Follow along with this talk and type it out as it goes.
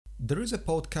There is a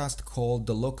podcast called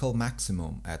The Local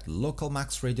Maximum at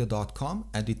localmaxradio.com,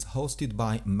 and it's hosted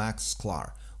by Max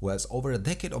Sklar, who has over a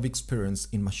decade of experience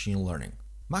in machine learning.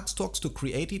 Max talks to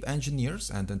creative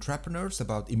engineers and entrepreneurs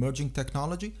about emerging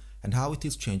technology and how it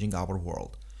is changing our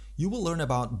world. You will learn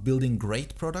about building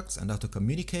great products and how to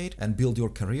communicate and build your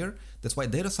career. That's why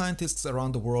data scientists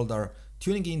around the world are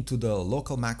tuning into The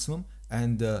Local Maximum,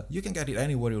 and you can get it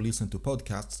anywhere you listen to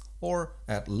podcasts or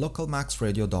at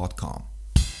localmaxradio.com.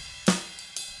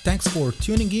 Thanks for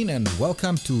tuning in and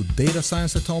welcome to Data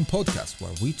Science at Home podcast,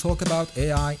 where we talk about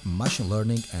AI, machine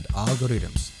learning, and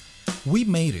algorithms. We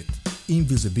made it.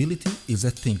 Invisibility is a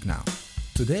thing now.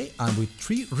 Today, I'm with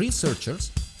three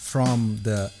researchers from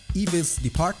the EVIS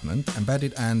department,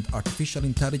 Embedded and Artificial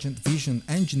Intelligent Vision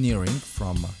Engineering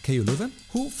from KU Leuven,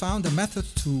 who found a method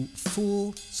to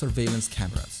fool surveillance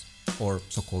cameras, or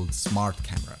so-called smart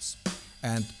cameras,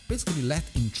 and basically let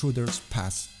intruders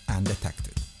pass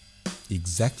undetected.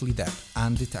 Exactly that,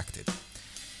 undetected.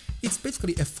 It's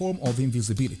basically a form of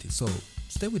invisibility, so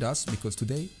stay with us because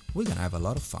today we're gonna have a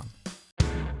lot of fun.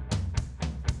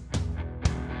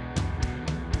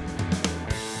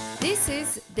 This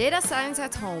is Data Science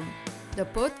at Home, the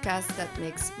podcast that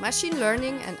makes machine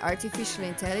learning and artificial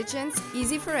intelligence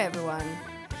easy for everyone.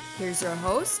 Here's your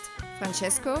host,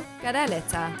 Francesco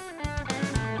Gadaletta.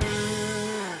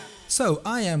 So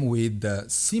I am with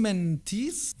Simen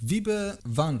Thies, Wiebe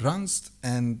van Ranst,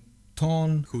 and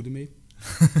Ton. Goedemee.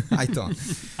 Hi, Ton.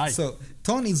 Hi. So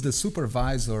Ton is the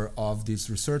supervisor of this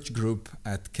research group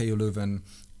at KU Leuven,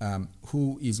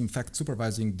 who is in fact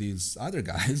supervising these other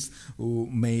guys who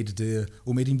made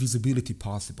invisibility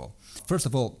possible. First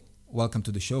of all, welcome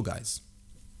to the show, guys.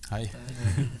 Hi.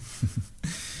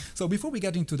 So before we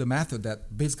get into the method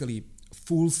that basically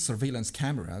fools surveillance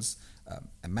cameras,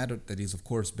 a method that is of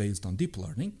course based on deep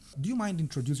learning, do you mind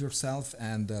introduce yourself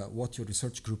and what your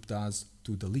research group does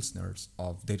to the listeners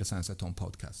of Data Science at Home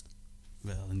podcast?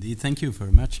 Well, indeed, thank you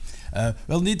very much.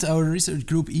 Indeed, our research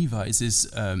group EVIS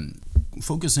is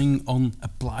focusing on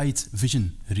applied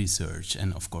vision research,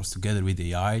 and of course, together with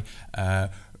AI,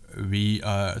 we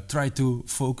try to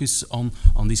focus on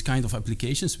these kind of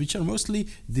applications, which are mostly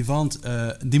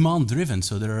demand driven.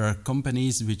 So there are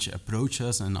companies which approach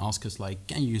us and ask us like,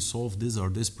 can you solve this or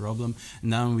this problem?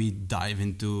 And then we dive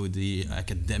into the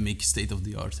academic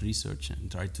state-of-the-art research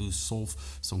and try to solve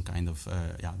some kind of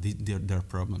their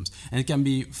problems. And it can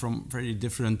be from very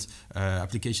different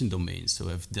application domains. So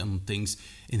I've done things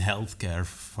in healthcare,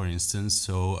 for instance,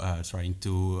 so trying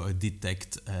to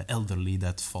detect elderly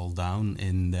that fall down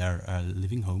in their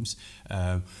living homes.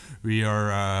 We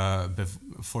are,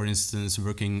 for instance,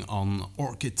 working on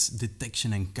orchid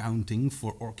detection and counting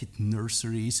for orchid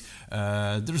nurseries.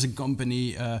 There's a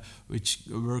company which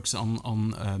works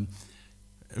on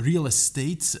real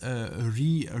estate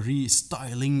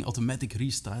restyling, automatic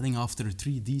restyling after a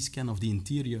 3D scan of the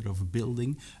interior of a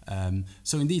building.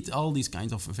 So indeed, all these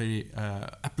kinds of very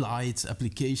applied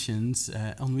applications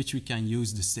on which we can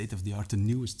use the state-of-the-art, the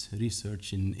newest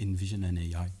research in vision and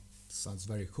AI. Sounds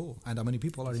very cool. And how many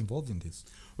people are involved in this?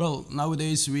 Well,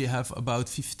 nowadays we have about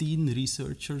 15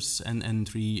 researchers and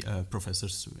 3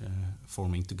 professors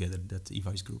forming together that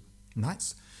EVIS group.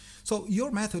 Nice. So your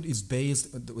method is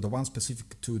based, the one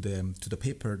specific to the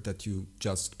paper that you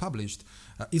just published,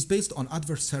 is based on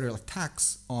adversarial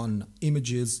attacks on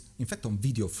images, in fact on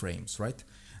video frames, right?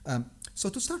 So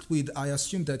to start with, I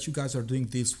assume that you guys are doing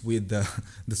this with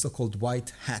the so-called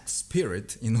white hat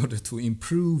spirit in order to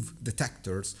improve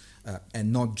detectors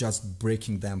and not just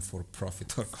breaking them for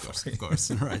profit. Of course,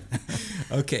 right.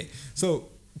 Okay, so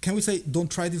can we say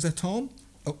don't try this at home?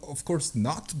 Of course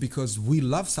not, because we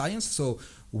love science. So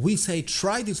we say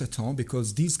try this at home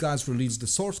because these guys released the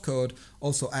source code,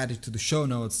 also added to the show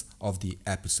notes of the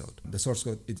episode. The source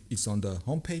code is on the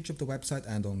homepage of the website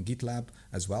and on GitLab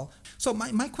as well. So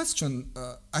my question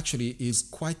actually is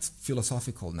quite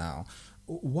philosophical now.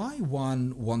 Why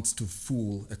one wants to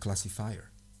fool a classifier?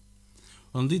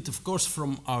 Well, indeed, of course,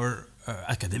 from our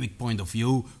academic point of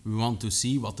view, we want to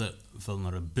see what the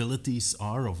vulnerabilities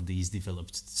are of these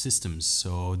developed systems.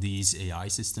 So these AI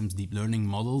systems, deep learning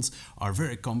models, are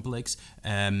very complex,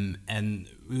 and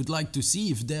we would like to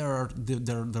see if there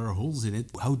are holes in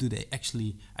it. How do they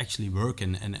actually work,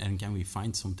 and can we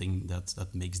find something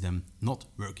that makes them not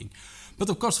working? But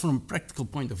of course, from a practical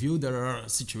point of view, there are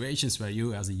situations where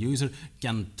you, as a user,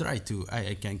 can try to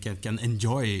can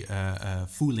enjoy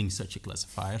fooling such a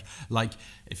classifier. Like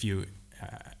if you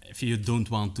if you don't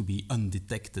want to be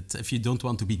undetected, if you don't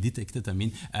want to be detected, I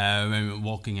mean, when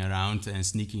walking around and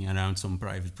sneaking around some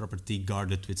private property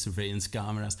guarded with surveillance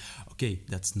cameras, okay,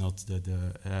 that's not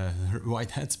the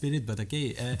white hat spirit, but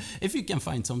okay, if you can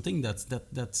find something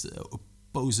that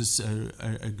poses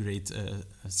a great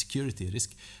security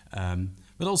risk.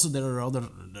 But also there are other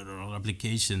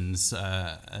applications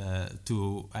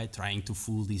to trying to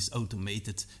fool these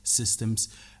automated systems.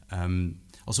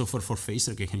 Also for face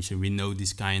recognition, we know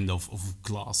this kind of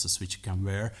glasses which you can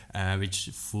wear, which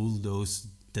fool those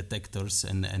detectors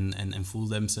and fool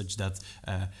them such that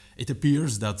it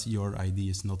appears that your ID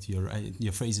is not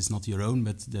your face is not your own,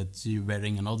 but that you're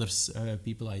wearing another's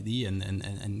people ID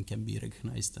and can be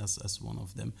recognized as one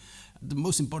of them. The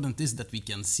most important is that we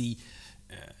can see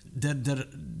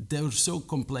they're so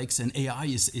complex, and AI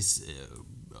is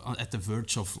at the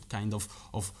verge of kind of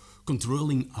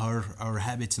controlling our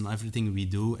habits and everything we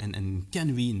do, and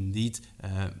can we indeed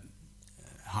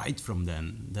hide from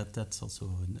them? That's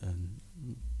also an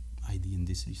idea in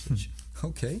this research.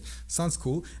 Okay, sounds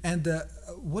cool. And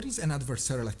what is an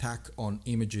adversarial attack on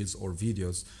images or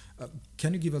videos?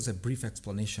 Can you give us a brief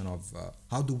explanation of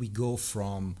how do we go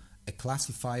from a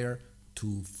classifier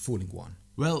to fooling one?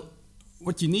 Well,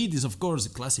 what you need is, of course, a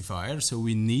classifier. So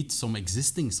we need some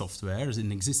existing software,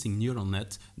 an existing neural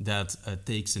net that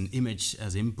takes an image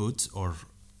as input, or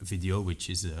video,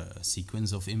 which is a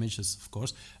sequence of images, of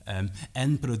course,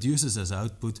 and produces as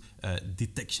output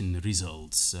detection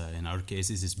results. In our case,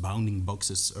 this is bounding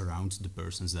boxes around the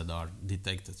persons that are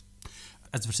detected.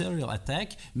 Adversarial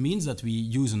attack means that we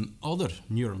use another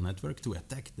neural network to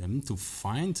attack them, to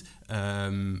find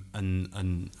a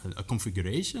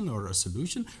configuration or a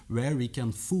solution where we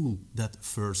can fool that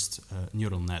first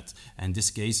neural net. In this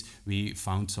case, we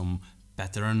found some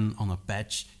pattern on a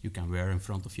patch you can wear in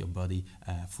front of your body,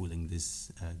 fooling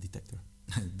this detector.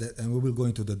 And we will go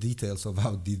into the details of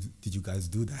how did you guys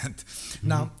do that. Mm-hmm.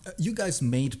 Now, you guys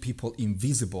made people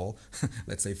invisible,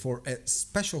 let's say, for a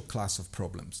special class of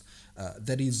problems.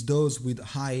 That is those with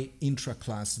high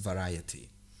intra-class variety.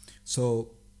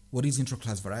 So what is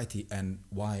intra-class variety and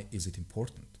why is it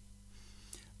important?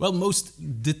 Well,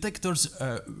 most detectors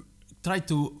try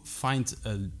to find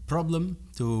a problem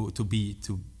to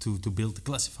build a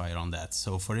classifier on that.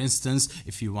 So, for instance,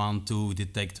 if you want to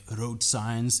detect road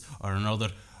signs or another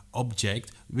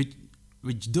object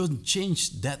which doesn't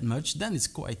change that much, then it's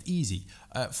quite easy.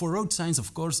 For road signs,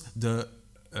 of course, the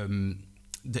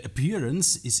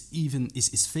appearance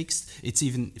is fixed. It's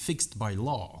even fixed by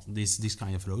law. This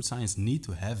kind of road signs need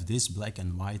to have this black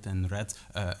and white and red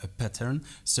pattern.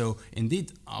 So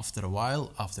indeed, after a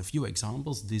while, after a few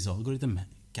examples, this algorithm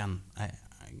can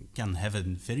have a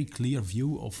very clear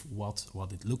view of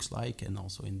what it looks like, and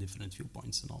also in different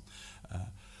viewpoints and all.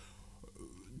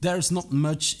 There's not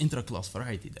much intra-class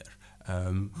variety there.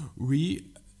 We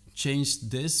changed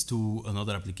this to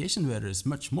another application where there is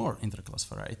much more intra-class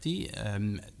variety.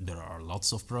 There are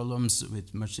lots of problems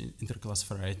with much intra-class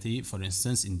variety. For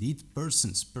instance, indeed,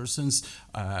 persons'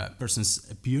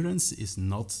 appearance is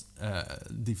not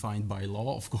defined by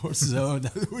law, of course, so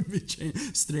that would be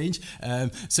strange.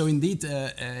 So indeed,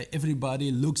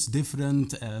 everybody looks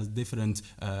different, different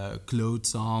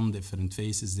clothes on, different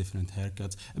faces, different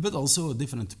haircuts, but also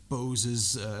different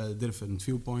poses, different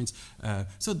viewpoints.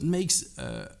 So it makes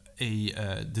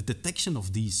the detection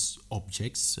of these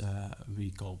objects,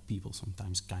 we call people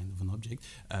sometimes kind of an object,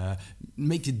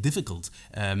 make it difficult.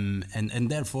 And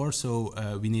therefore,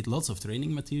 we need lots of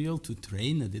training material to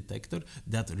train a detector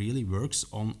that really works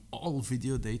on all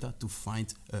video data to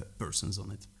find persons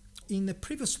on it. In the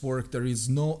previous work, there is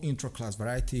no intra-class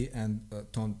variety, and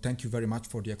Ton, thank you very much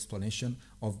for the explanation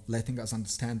of letting us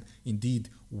understand indeed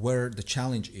where the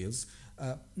challenge is.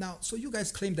 Now, so you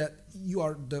guys claim that you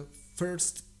are the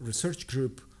first research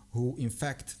group who in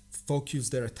fact focus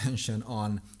their attention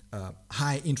on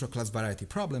high intra-class variety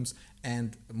problems,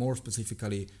 and more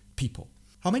specifically people.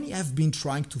 How many have been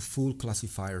trying to fool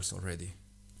classifiers already?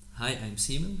 Hi, I'm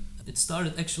Simon. It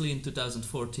started actually in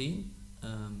 2014.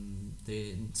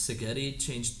 Szegedi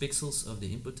changed pixels of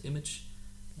the input image.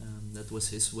 That was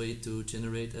his way to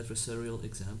generate adversarial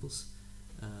examples.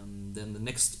 Then the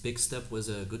next big step was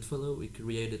Goodfellow. We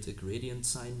created a gradient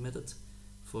sign method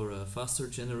for faster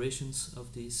generations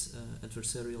of these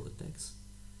adversarial attacks.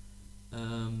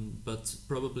 But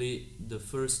probably the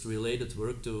first related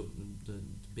work to the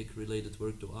big related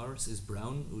work to ours is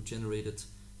Brown, who generated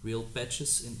real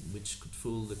patches which could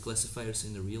fool the classifiers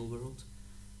in the real world.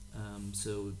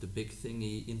 So the big thing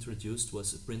he introduced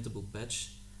was a printable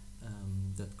patch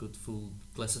that could fool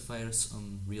classifiers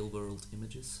on real world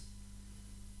images.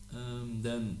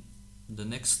 Then the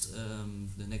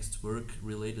next work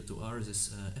related to ours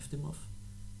is Eftimov.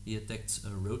 He attacked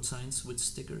road signs with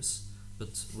stickers,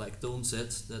 but like Toon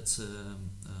said, that's a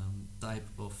type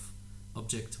of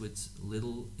object with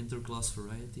little interclass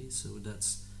variety. So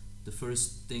that's the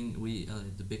first thing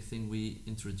the big thing we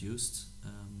introduced.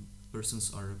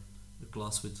 Persons are a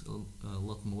class with a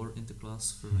lot more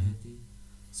interclass variety.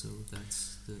 So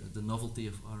that's the novelty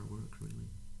of our work, really.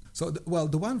 So,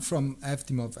 the one from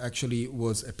Eftimov actually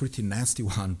was a pretty nasty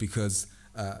one because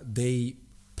they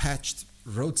patched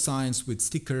road signs with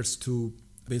stickers to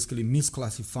basically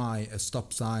misclassify a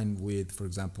stop sign with, for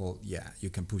example, you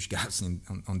can push gas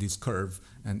on this curve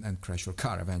and crash your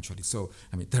car eventually. So,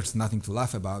 I mean, there's nothing to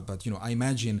laugh about, but, I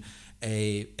imagine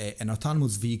an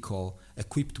autonomous vehicle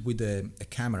equipped with a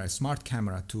camera, a smart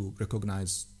camera to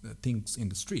recognize things in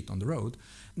the street, on the road.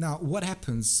 Now, what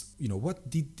happens, what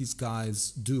did these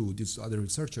guys do, these other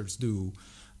researchers do?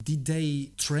 Did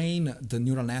they train the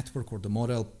neural network or the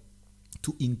model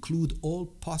to include all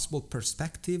possible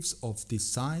perspectives of these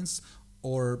signs,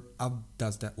 or how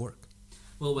does that work?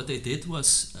 Well, what they did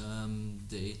was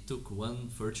they took one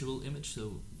virtual image,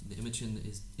 so the image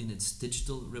is in its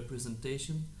digital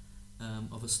representation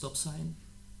of a stop sign,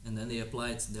 and then they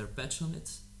applied their patch on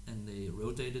it, and they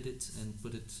rotated it and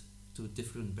put it to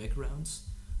different backgrounds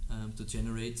to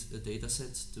generate a data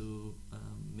set to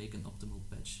make an optimal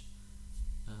patch.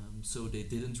 So they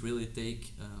didn't really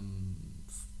take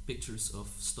pictures of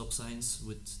stop signs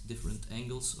with different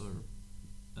angles or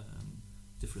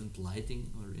different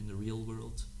lighting or in the real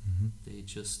world. Mm-hmm. They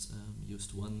just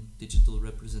used one digital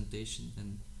representation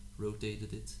and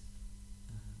rotated it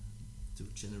to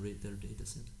generate their data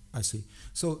set. I see.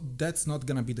 So that's not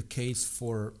going to be the case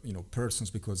for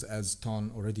persons, because as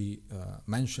Ton already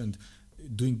mentioned,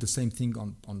 doing the same thing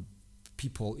on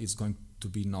people is going to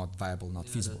be not viable, not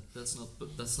feasible. That's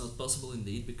not possible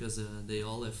indeed, because they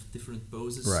all have different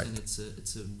poses, right. And it's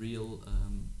a real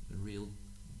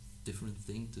different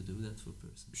thing to do that for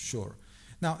persons. Sure.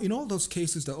 Now, in all those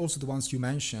cases, also the ones you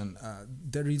mentioned,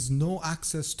 there is no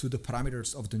access to the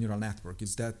parameters of the neural network.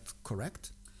 Is that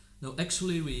correct? No,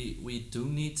 actually, we do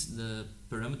need the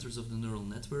parameters of the neural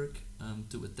network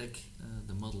to attack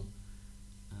the model.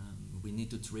 We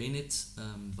need to train it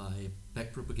by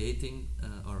backpropagating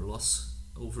our loss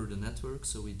over the network,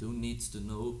 so we do need to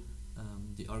know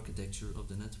the architecture of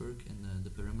the network and the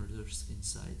parameters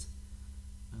inside.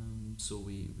 So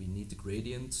we need the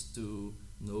gradient to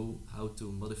know how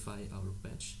to modify our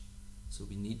patch. So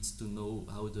we need to know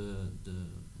how the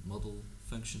model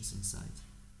functions inside.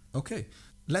 Okay,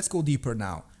 let's go deeper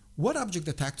now. What object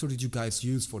detector did you guys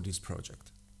use for this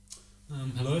project?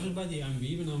 Hello everybody, I'm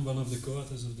Wieben, I'm one of the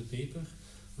co-authors of the paper.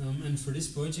 And for this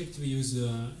project we use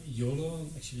YOLO,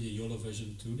 actually the YOLO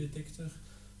version 2 detector,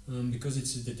 because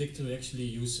it's a detector we actually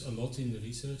use a lot in the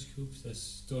research groups.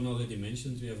 As Toon already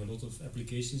mentioned, we have a lot of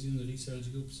applications in the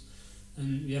research groups,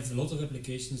 and we have a lot of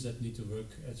applications that need to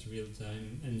work at real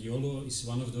time, and YOLO is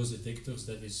one of those detectors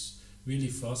that is really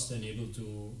fast and able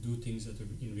to do things that are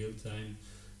in real time.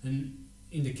 And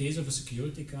in the case of a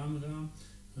security camera,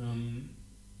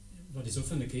 what is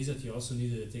often the case that you also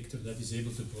need a detector that is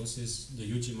able to process the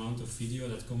huge amount of video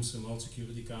that comes from all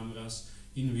security cameras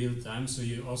in real time, so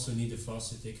you also need a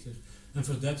fast detector. And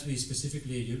for that we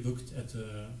specifically looked at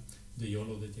the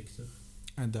YOLO detector.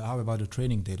 And how about the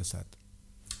training data set?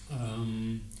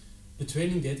 The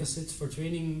training data set, for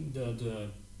training the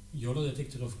YOLO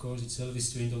detector of course itself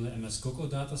is trained on the MS COCO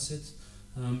dataset,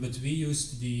 but we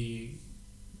used the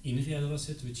INRIA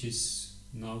dataset, which is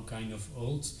now kind of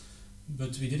old.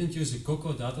 But we didn't use a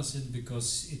COCO dataset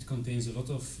because it contains a lot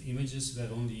of images where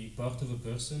only part of a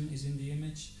person is in the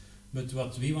image. But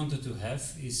what we wanted to have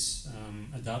is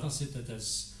a dataset that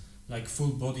has like full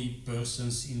body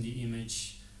persons in the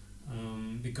image,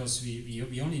 because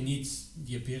we only need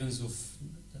the appearance of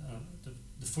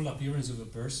the full appearance of a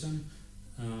person,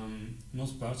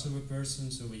 not parts of a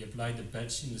person. So we apply the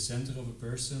patch in the center of a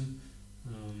person,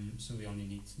 so we only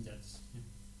need that. Yeah.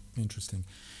 Interesting.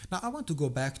 Now I want to go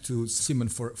back to Simon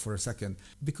for a second,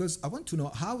 because I want to know,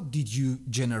 how did you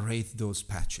generate those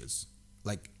patches?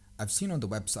 Like, I've seen on the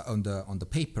website, on the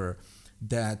paper,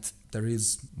 that there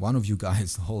is one of you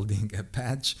guys holding a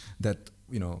patch that,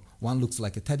 one looks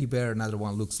like a teddy bear, another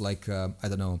one looks like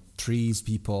trees,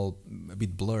 people, a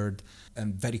bit blurred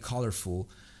and very colorful.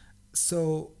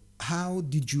 So how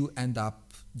did you end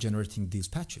up generating these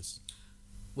patches?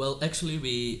 Well, actually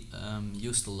we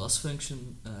used a loss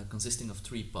function consisting of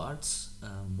 3 parts.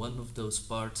 One of those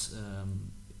parts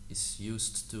is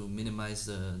used to minimize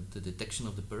the detection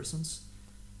of the persons,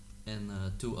 and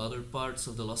 2 other parts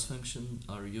of the loss function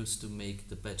are used to make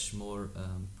the patch more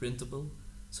printable.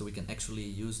 so we can actually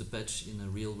use the patch in a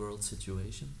real world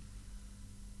situation.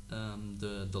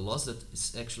 The loss that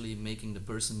is actually making the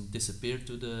person disappear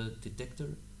to the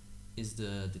detector is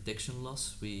the detection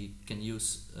loss. We can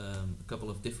use a couple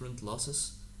of different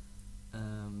losses.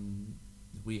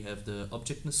 We have the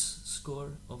objectness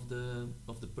score of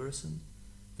the person.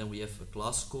 Then we have a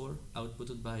class score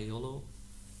outputted by YOLO,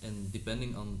 and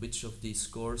depending on which of these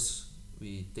scores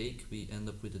we take, we end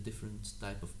up with a different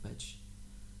type of patch.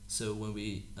 So when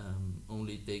we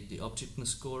only take the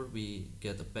objectness score, we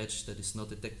get a patch that is not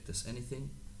detected as anything,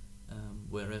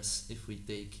 whereas if we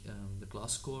take the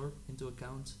class score into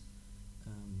account,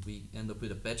 we end up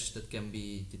with a patch that can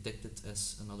be detected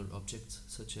as another object,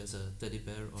 such as a teddy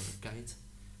bear or a kite.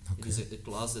 Okay. It is a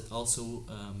class that also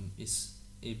is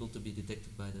able to be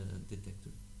detected by the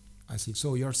detector. I see.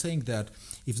 So you're saying that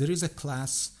if there is a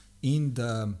class in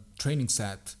the training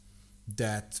set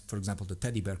that, for example, the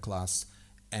teddy bear class,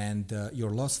 and your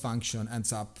loss function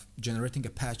ends up generating a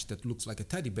patch that looks like a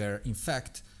teddy bear, in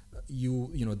fact,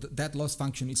 that loss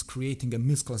function is creating a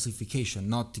misclassification,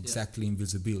 not exactly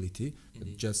invisibility.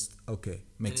 Indeed. Just, okay,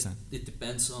 makes sense. It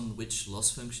depends on which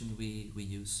loss function we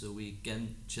use. So we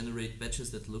can generate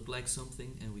patches that look like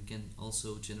something, and we can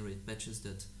also generate patches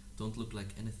that don't look like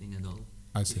anything at all.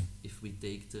 I see. If we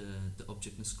take the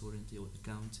objectness score into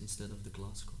account instead of the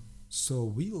class score. So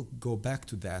we'll go back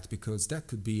to that, because that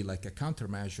could be like a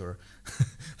countermeasure.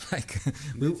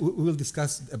 We'll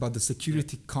discuss about the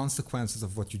security consequences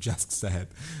of what you just said.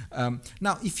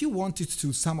 Now, if you wanted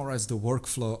to summarize the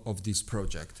workflow of this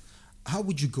project, how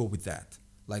would you go with that?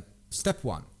 Like step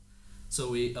one. So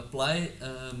we apply,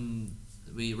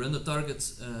 we run the target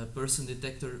person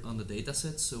detector on the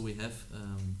dataset. So we have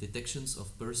detections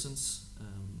of persons.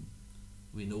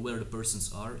 We know where the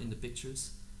persons are in the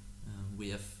pictures.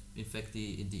 We have in fact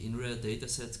the INRIA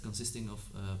dataset consisting of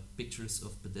pictures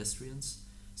of pedestrians.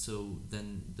 So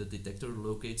then the detector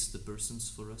locates the persons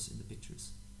for us in the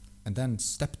pictures. And then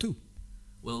step two.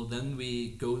 Well, then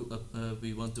we go.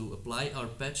 We want to apply our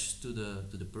patch to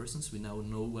the persons. We now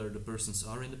know where the persons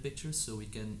are in the pictures, so we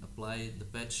can apply the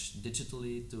patch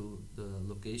digitally to the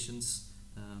locations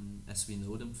as we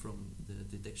know them from the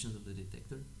detections of the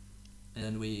detector.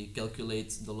 And we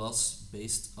calculate the loss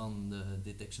based on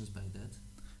the detections by that.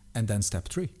 And then step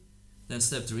three. Then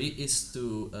step three is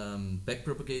to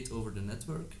backpropagate over the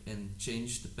network and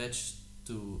change the patch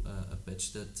to a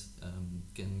patch that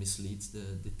can mislead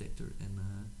the detector and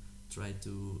try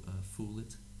to fool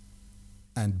it.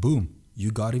 And boom,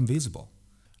 you got invisible.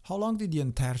 How long did the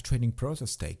entire training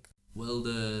process take? Well,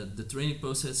 the training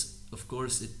process, of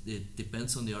course, it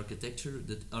depends on the architecture.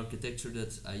 The architecture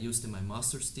that I used in my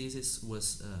master's thesis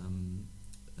was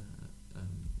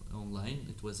online.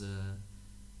 It was a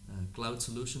cloud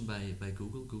solution by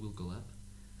Google Colab.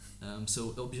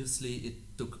 So obviously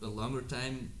it took a longer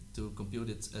time to compute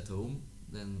it at home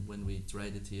than when we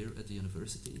tried it here at the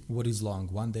university. What is long?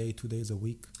 1 day, 2 days, a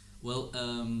week? Well,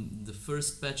 the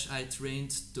first patch I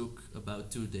trained took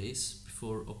about 2 days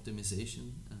before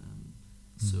optimization.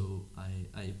 So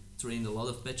I trained a lot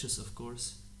of patches, of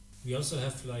course. We also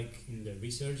have, like in the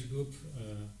research group,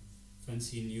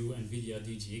 fancy new NVIDIA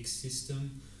DGX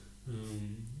system,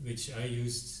 which I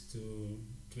used to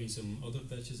train some other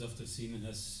patches after Simon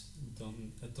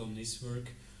had done his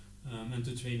work. And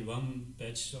to train one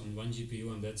patch on one GPU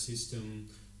on that system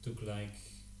took like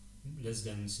less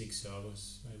than 6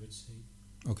 hours, I would say.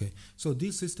 Okay, so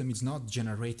this system is not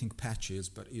generating patches,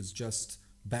 but is just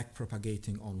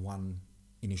backpropagating on one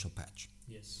initial patch.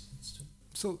 Yes, that's true.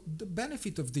 So the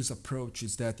benefit of this approach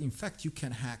is that in fact you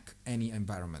can hack any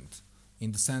environment,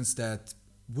 in the sense that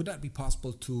would that be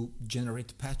possible to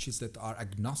generate patches that are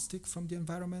agnostic from the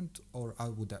environment, or how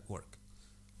would that work?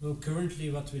 Well, currently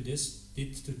what we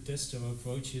did to test our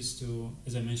approach is to,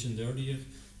 as I mentioned earlier,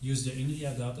 use the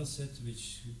INRIA dataset,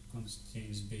 which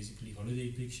contains basically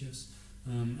holiday pictures.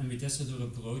 And we tested our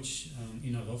approach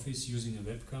in our office using a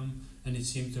webcam, and it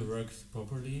seemed to work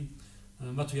properly.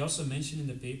 What we also mentioned in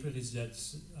the paper is that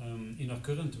in our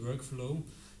current workflow,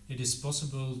 it is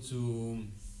possible to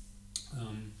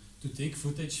take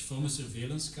footage from a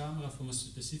surveillance camera, from a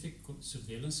specific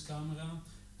surveillance camera,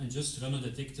 and just run a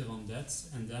detector on that,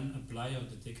 and then apply our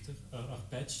detector, our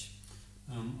patch,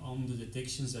 on the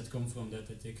detections that come from that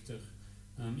detector.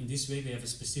 In this way, we have a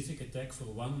specific attack for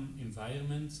one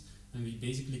environment, and we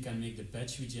basically can make the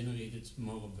patch we generated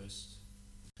more robust.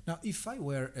 Now, if I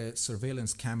were a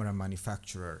surveillance camera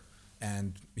manufacturer,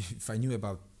 and if I knew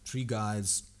about 3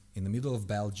 guys in the middle of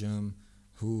Belgium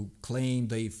who claimed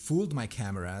they fooled my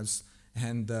cameras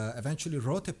and eventually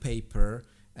wrote a paper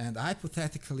and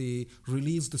hypothetically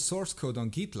released the source code on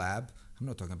GitLab, I'm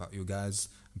not talking about you guys,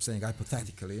 I'm saying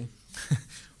hypothetically,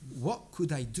 what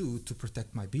could I do to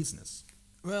protect my business?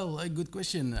 Well, a good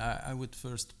question. I would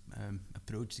first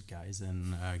approach the guys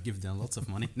and give them lots of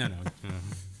money. No,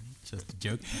 just a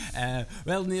joke.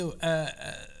 Well, Neil,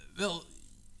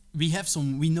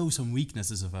 we know some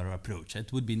weaknesses of our approach.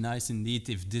 It would be nice indeed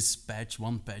if this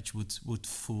one patch would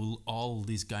fool all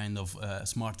these kind of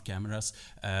smart cameras,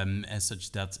 as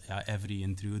such that every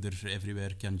intruder everywhere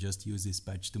can just use this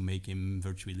patch to make him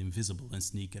virtually invisible and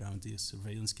sneak around these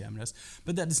surveillance cameras.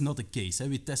 But that is not the case.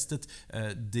 We tested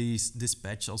this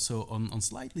patch also on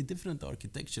slightly different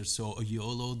architecture. So a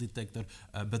YOLO detector,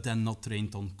 but then not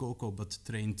trained on Coco, but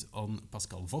trained on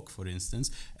Pascal VOC, for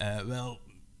instance.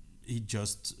 He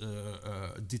just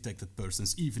detected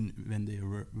persons even when they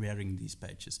were wearing these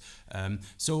patches.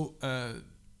 So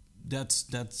that's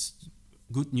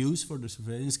good news for the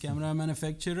surveillance camera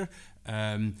manufacturer.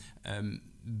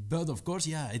 But of course,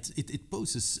 it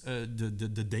poses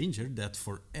the danger that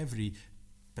for every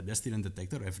pedestrian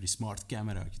detector, every smart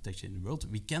camera architecture in the world,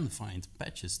 we can find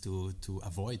patches to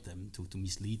avoid them, to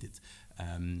mislead it.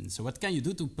 So what can you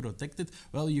do to protect it?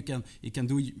 Well, you can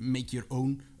make your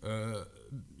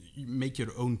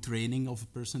own training of a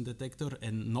person detector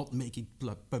and not make it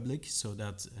public, so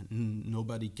that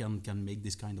nobody can make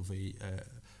this kind of a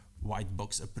white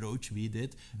box approach we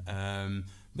did.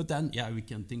 But then, we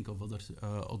can think of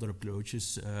other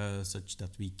approaches such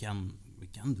that we can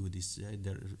do this.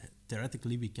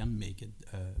 Theoretically, we can make it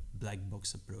a black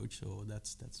box approach. So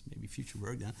that's maybe future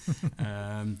work then.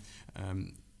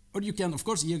 Or you can, of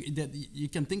course, you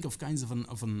can think of kinds of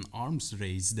an arms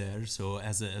race there. So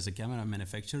as a camera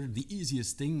manufacturer, the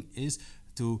easiest thing is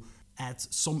to add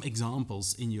some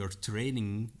examples in your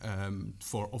training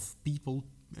of people,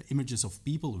 images of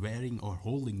people wearing or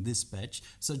holding this patch,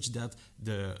 such that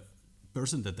the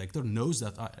person detector knows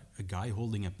that a guy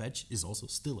holding a patch is also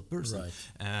still a person. Right.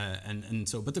 And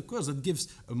so, but of course, it gives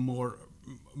a more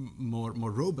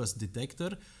robust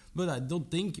detector. But I don't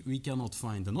think we cannot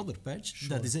find another patch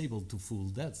that is able to fool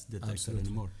that detector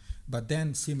anymore. But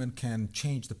then Siemens can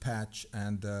change the patch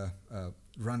and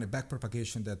run a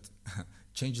backpropagation that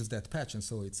changes that patch, and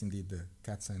so it's indeed the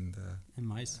cats and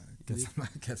mice.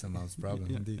 Cats and mouse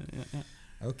problem, indeed. Yeah.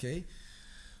 Okay.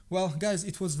 Well, guys,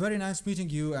 it was very nice meeting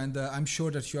you, and I'm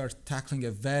sure that you are tackling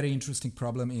a very interesting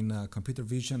problem in computer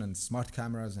vision and smart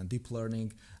cameras and deep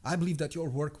learning. I believe that your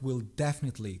work will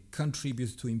definitely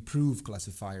contribute to improve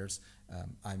classifiers.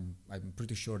 I'm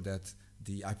pretty sure that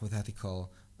the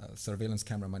hypothetical surveillance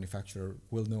camera manufacturer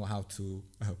will know how to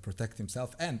protect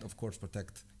himself and, of course,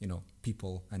 protect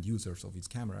people and users of his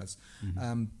cameras.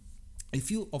 Mm-hmm. If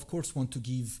you, of course, want to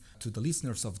give to the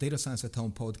listeners of Data Science at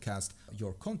Home podcast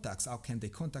your contacts, how can they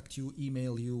contact you,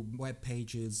 email you, web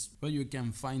pages? Well, you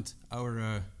can find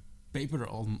our paper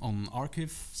on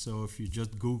Archive. So if you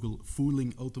just Google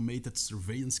fooling automated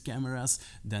surveillance cameras,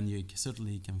 then you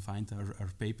certainly can find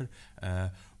our paper.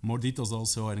 More details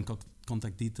also and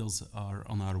contact details are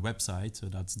on our website. So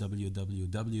that's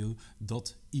www.eavise,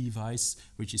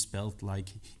 which is spelled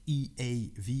like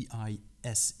EAVISE.be,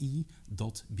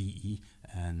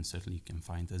 and certainly you can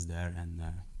find us there and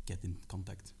get in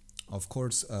contact. Of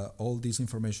course, all these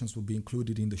informations will be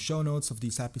included in the show notes of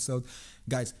this episode.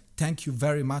 Guys, thank you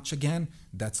very much again.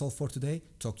 That's all for today.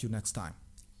 Talk to you next time.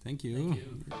 Thank you.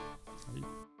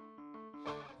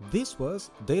 This was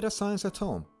Data Science at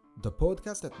Home, the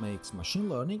podcast that makes machine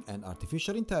learning and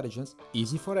artificial intelligence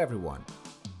easy for everyone.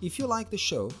 If you like the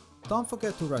show, don't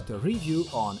forget to write a review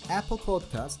on Apple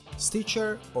Podcast,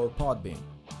 Stitcher, or Podbean.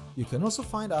 You can also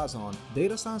find us on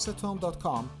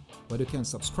datascienceathome.com, where you can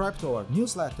subscribe to our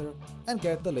newsletter and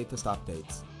get the latest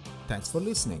updates. Thanks for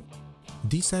listening.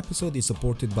 This episode is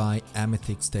supported by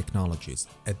Amethix Technologies,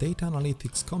 a data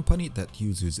analytics company that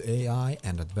uses AI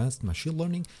and advanced machine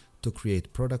learning to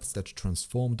create products that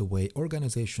transform the way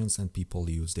organizations and people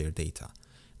use their data.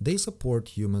 They support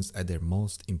humans at their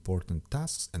most important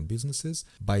tasks and businesses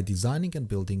by designing and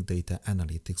building data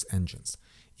analytics engines.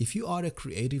 If you are a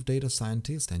creative data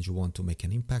scientist and you want to make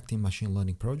an impact in machine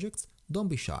learning projects, don't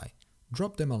be shy.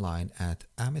 Drop them a line at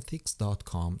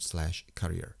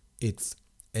amethix.com/career. It's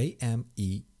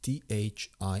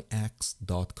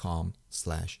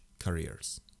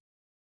AMETHIX.com/careers.